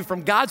life maybe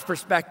from God's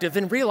perspective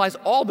and realize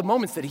all the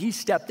moments that he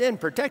stepped in,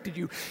 protected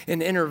you,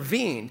 and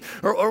intervened?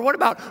 Or what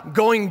about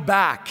going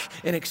back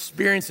and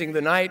experiencing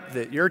the night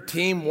that your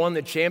team won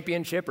the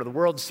championship or the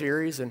World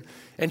Series and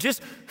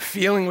just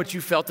feeling what you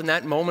felt in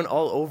that moment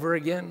all over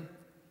again?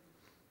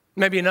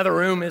 Maybe another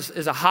room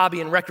is a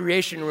hobby and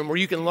recreation room where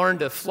you can learn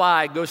to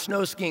fly, go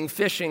snow skiing,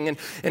 fishing,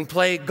 and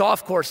play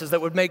golf courses that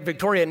would make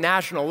Victoria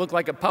National look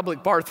like a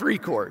public par 3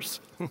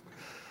 course.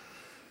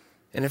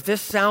 And if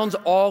this sounds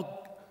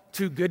all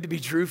too good to be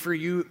true for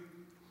you,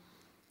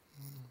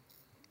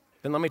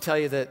 then let me tell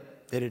you that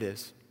it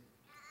is.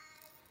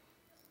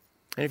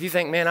 And if you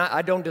think, man,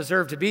 I don't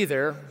deserve to be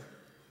there,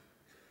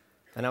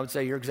 then I would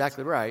say you're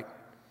exactly right.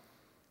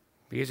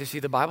 Because you see,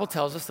 the Bible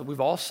tells us that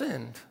we've all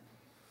sinned,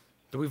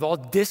 that we've all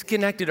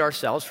disconnected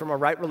ourselves from a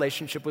right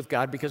relationship with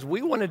God because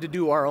we wanted to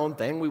do our own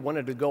thing, we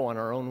wanted to go on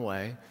our own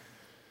way.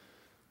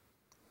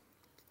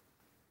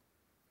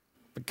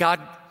 But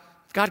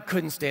God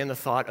couldn't stand the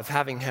thought of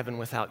having heaven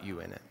without you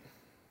in it.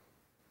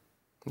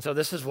 And so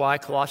this is why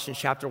Colossians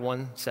chapter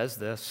 1 says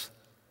this.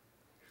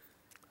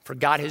 For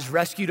God has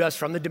rescued us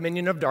from the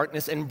dominion of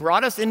darkness and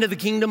brought us into the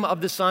kingdom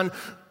of the Son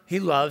he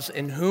loves,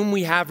 in whom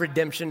we have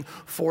redemption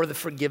for the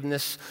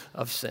forgiveness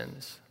of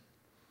sins.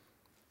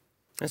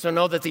 And so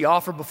know that the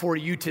offer before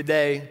you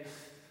today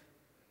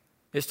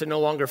is to no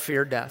longer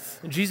fear death.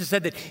 And Jesus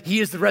said that he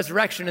is the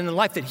resurrection and the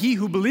life, that he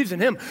who believes in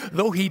him,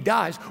 though he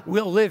dies,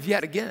 will live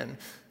yet again.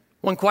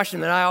 One question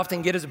that I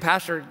often get as a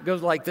pastor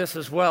goes like this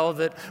as well,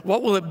 that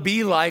what will it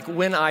be like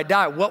when I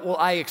die? What will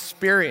I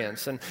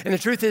experience? And the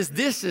truth is,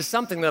 this is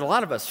something that a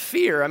lot of us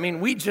fear. I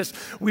mean, we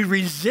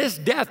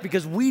resist death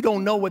because we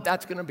don't know what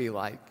that's going to be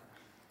like.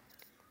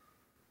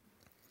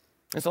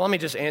 And so let me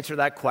just answer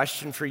that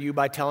question for you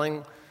by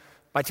telling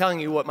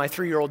you what my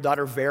 3-year-old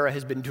daughter Vera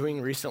has been doing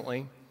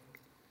recently.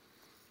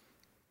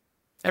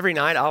 Every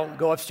night I'll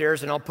go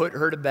upstairs and I'll put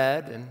her to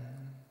bed and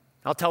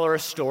I'll tell her a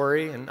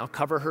story and I'll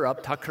cover her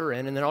up, tuck her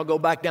in, and then I'll go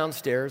back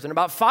downstairs. And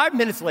about 5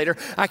 minutes later,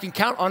 I can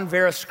count on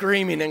Vera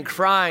screaming and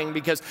crying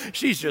because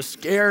she's just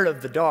scared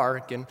of the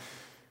dark. And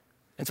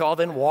so I'll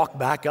then walk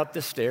back up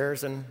the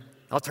stairs and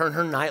I'll turn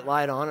her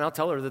nightlight on and I'll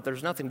tell her that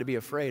there's nothing to be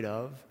afraid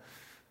of.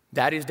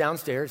 Daddy's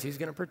downstairs, he's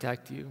gonna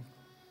protect you.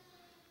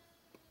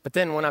 But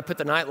then when I put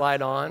the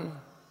nightlight on,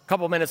 a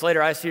couple minutes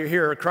later, I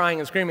hear her crying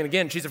and screaming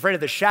again. She's afraid of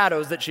the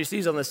shadows that she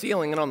sees on the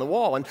ceiling and on the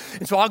wall. And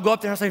so I'll go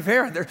up there and I'll say,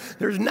 Vera,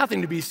 there's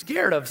nothing to be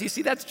scared of.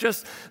 See, that's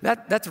just,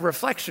 that's a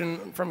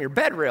reflection from your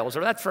bed rails,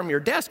 or that's from your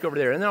desk over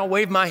there. And then I'll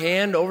wave my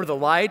hand over the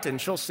light and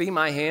she'll see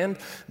my hand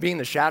being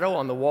the shadow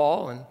on the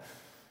wall.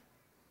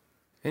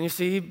 And you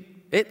see,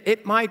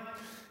 it might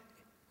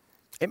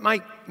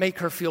make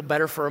her feel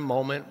better for a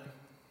moment.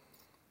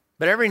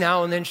 But every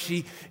now and then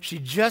she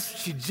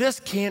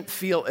just can't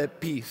feel at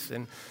peace.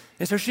 And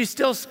so she's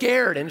still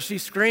scared and she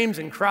screams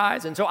and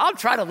cries. And so I'll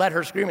try to let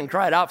her scream and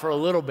cry it out for a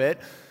little bit.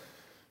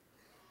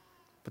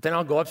 But then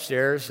I'll go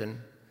upstairs and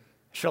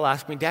she'll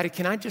ask me, Daddy,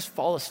 can I just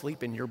fall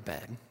asleep in your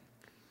bed?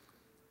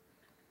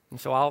 And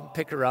so I'll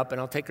pick her up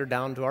and I'll take her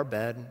down to our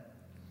bed.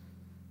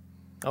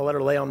 I'll let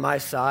her lay on my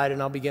side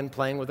and I'll begin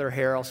playing with her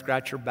hair. I'll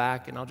scratch her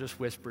back and I'll just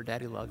whisper,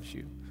 Daddy loves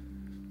you.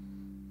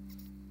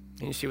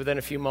 And you see within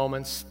a few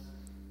moments,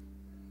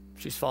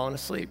 she's fallen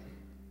asleep.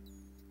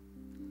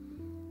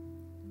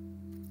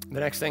 The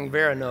next thing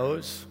Vera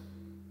knows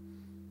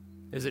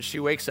is that she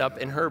wakes up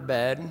in her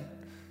bed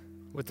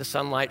with the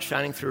sunlight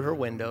shining through her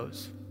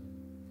windows.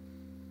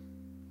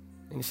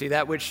 And you see,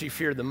 that which she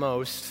feared the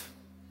most,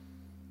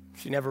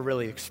 she never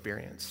really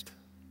experienced.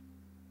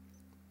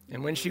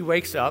 And when she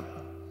wakes up,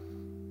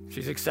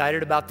 she's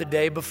excited about the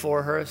day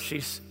before her.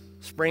 She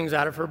springs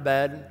out of her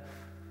bed,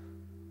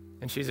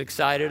 and she's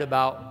excited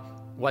about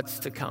what's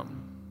to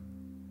come.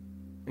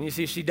 And you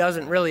see, she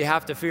doesn't really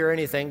have to fear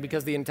anything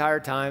because the entire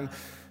time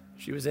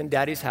she was in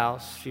Daddy's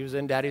house, she was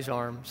in Daddy's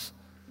arms.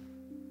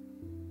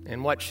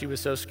 And what she was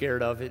so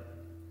scared of, it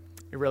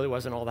really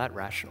wasn't all that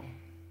rational.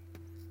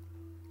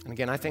 And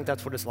again, I think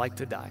that's what it's like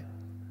to die.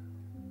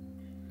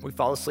 We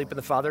fall asleep in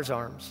the Father's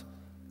arms.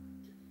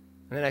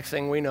 And the next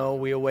thing we know,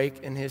 we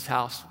awake in his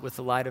house with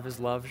the light of his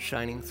love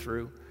shining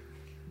through.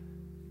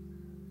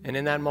 And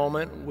in that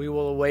moment, we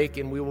will awake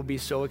and we will be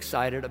so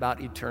excited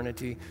about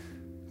eternity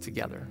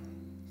together.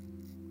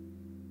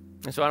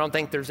 And so I don't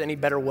think there's any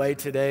better way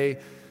today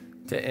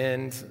to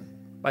end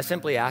by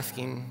simply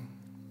asking,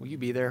 will you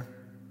be there?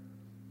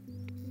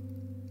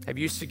 Have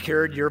you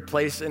secured your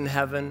place in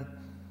heaven?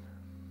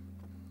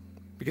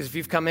 Because if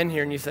you've come in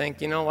here and you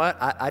think, you know what,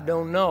 I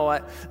don't know.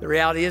 The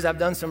reality is I've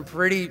done some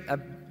pretty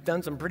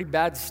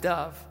bad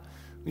stuff.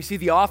 You see,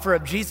 the offer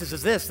of Jesus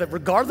is this, that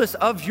regardless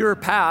of your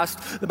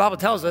past, the Bible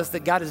tells us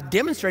that God has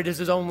demonstrated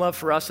his own love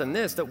for us in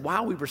this, that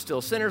while we were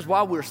still sinners,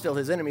 while we were still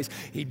his enemies,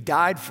 he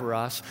died for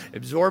us,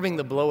 absorbing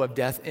the blow of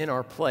death in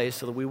our place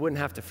so that we wouldn't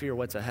have to fear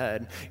what's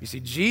ahead. You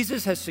see,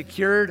 Jesus has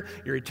secured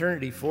your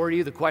eternity for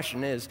you. The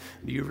question is,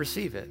 do you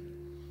receive it?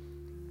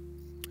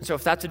 And so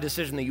if that's a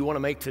decision that you want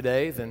to make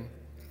today, then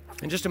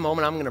in just a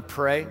moment, I'm going to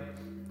pray.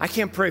 I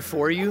can't pray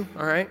for you,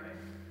 all right?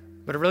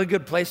 But a really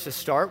good place to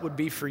start would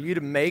be for you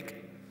to make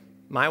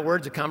my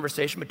words a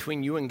conversation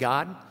between you and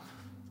God.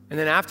 And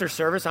then after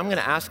service, I'm going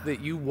to ask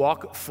that you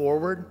walk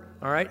forward,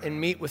 all right,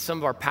 and meet with some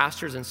of our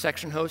pastors and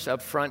section hosts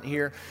up front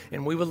here.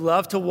 And we would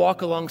love to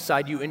walk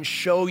alongside you and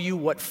show you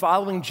what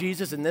following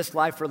Jesus in this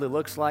life really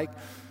looks like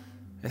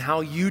and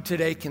how you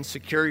today can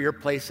secure your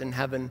place in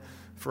heaven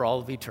for all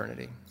of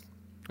eternity.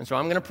 And so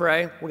I'm going to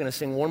pray. We're going to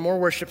sing one more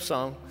worship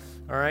song,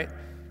 all right?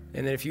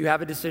 And then if you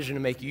have a decision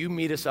to make, you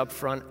meet us up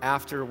front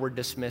after we're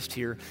dismissed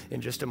here in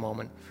just a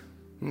moment.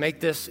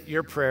 Make this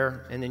your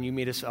prayer, and then you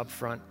meet us up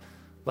front.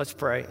 Let's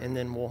pray, and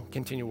then we'll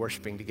continue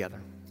worshiping together.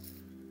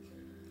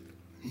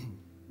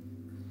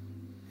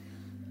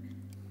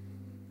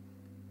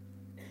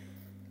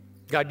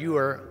 God, you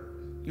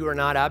are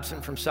not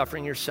absent from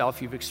suffering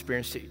yourself. You've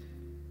experienced it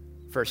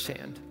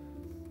firsthand.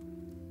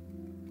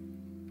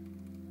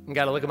 And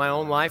God, I look at my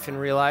own life and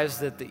realize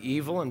that the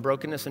evil and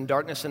brokenness and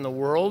darkness in the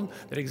world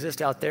that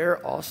exist out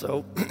there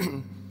also,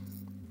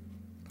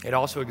 it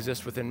also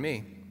exists within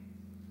me.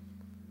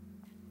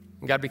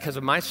 And God, because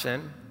of my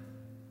sin,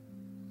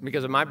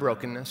 because of my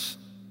brokenness,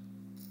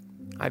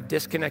 I've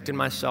disconnected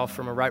myself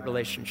from a right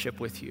relationship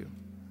with you.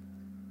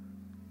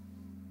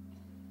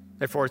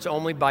 Therefore, it's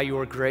only by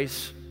your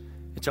grace,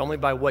 it's only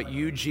by what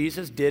you,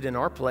 Jesus, did in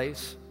our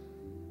place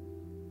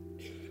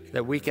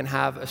that we can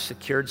have a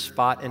secured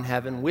spot in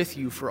heaven with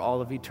you for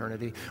all of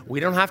eternity. We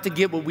don't have to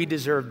get what we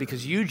deserve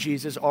because you,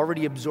 Jesus,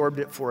 already absorbed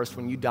it for us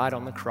when you died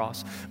on the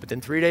cross. But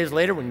then 3 days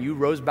later, when you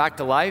rose back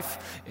to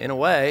life, in a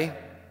way,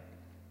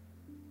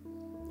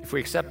 if we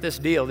accept this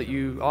deal that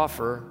you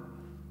offer,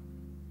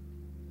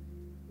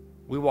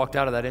 we walked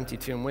out of that empty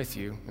tomb with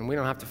you, and we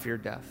don't have to fear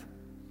death.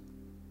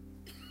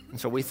 And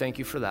so we thank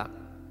you for that.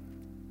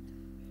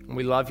 And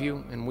we love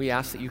you, and we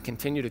ask that you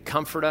continue to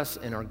comfort us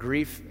in our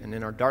grief and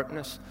in our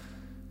darkness,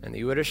 and that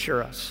you would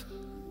assure us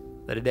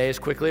that a day is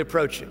quickly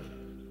approaching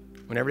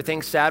when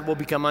everything sad will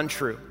become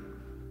untrue,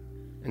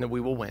 and that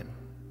we will win.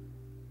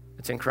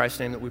 It's in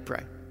Christ's name that we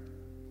pray.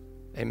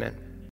 Amen.